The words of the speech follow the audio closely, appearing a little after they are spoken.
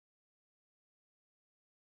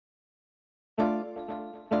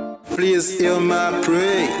please hear my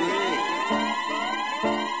prayer.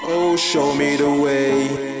 Oh, show me the way.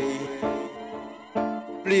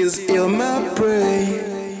 Please hear my prayer.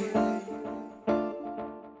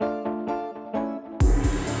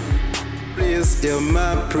 Please hear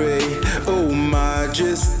my prayer. Oh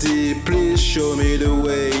Majesty, please show me the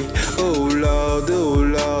way. Oh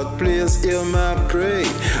Lord, please hear my prayer.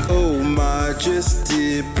 Oh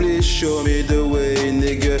Majesty, please show me the way.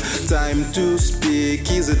 Nigga, time to speak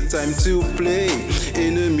is a time to play.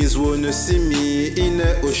 Enemies wanna see me in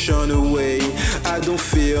the ocean away. I don't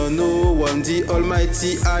fear no one, the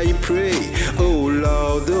Almighty I pray. Oh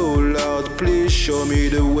Lord, please show me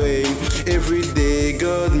the way. Every day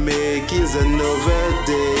God make is another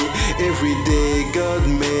day. Every day God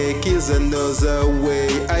make is another way.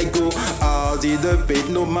 I go hard in the paint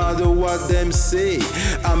no matter what them say.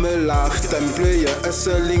 I'm a lifetime player,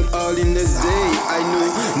 hustling all in a day. I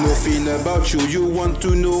know nothing about you, you want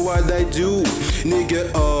to know what I do.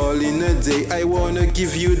 Nigga, all in a day, I wanna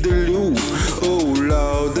give you the loot. Oh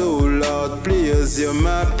Lord, please hear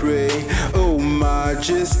my prayer. Oh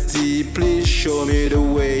Majesty, please show me the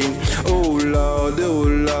way. Oh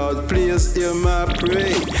Lord, please hear my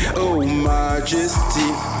prayer. Oh Majesty,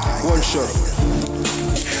 one shot.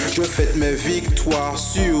 Je fête mes victoires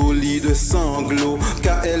sur lit de sanglots,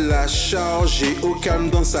 car elle a chargé au calme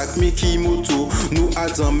dans sac Mickey Moto. Nous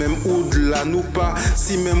attend même au-delà, nous pas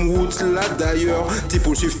si même route là d'ailleurs. T'es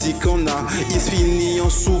pour suivre qu'on a, il se finit en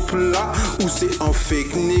soupe là. Ou c'est en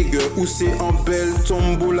fake nigga, ou c'est en belle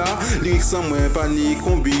tombola. Lyrics sans moins panique,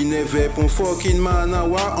 combiné vers pour fucking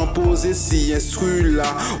manawa. En posé si instru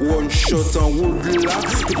là, one shot en wood là.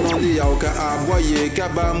 Tout le monde est à aucun aboyer,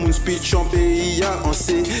 kaba moun speech en pays en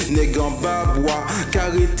C. Nèg en babois,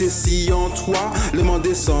 carité si en trois. Le monde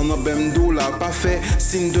descend en bemdo là, pas fait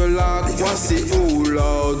signe de la croix. C'est oh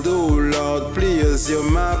Lord, please hear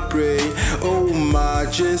my prayer. Oh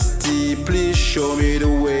Majesty, please show me the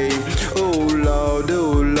way. Oh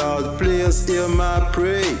Lord, please hear my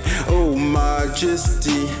prayer. Oh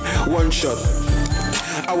Majesty, one shot.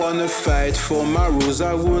 I wanna fight for my rules,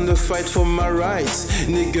 I wanna fight for my rights.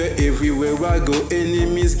 Nigga, everywhere I go,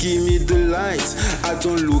 enemies give me the light. I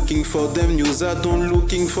don't looking for them news, I don't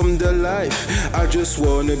looking from the life. I just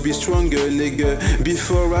wanna be stronger, nigga,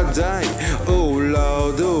 before I die. Oh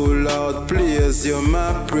Lord, please hear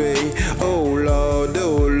my prayer. Oh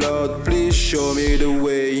Lord, please show me the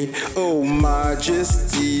way. Oh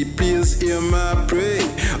Majesty, please hear my prayer.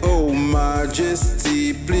 Oh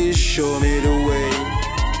Majesty, please show me the way.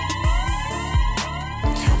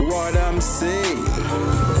 What I'm saying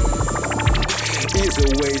is a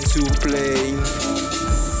way to play.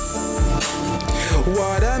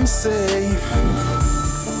 What I'm saying,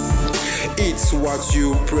 it's what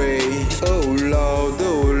you pray. Oh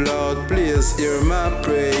Lord, please hear my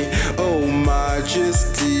prayer. Oh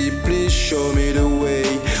Majesty, please show me the way.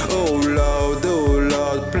 Oh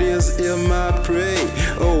Lord, please hear my prayer.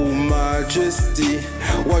 Oh Majesty,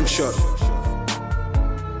 one shot.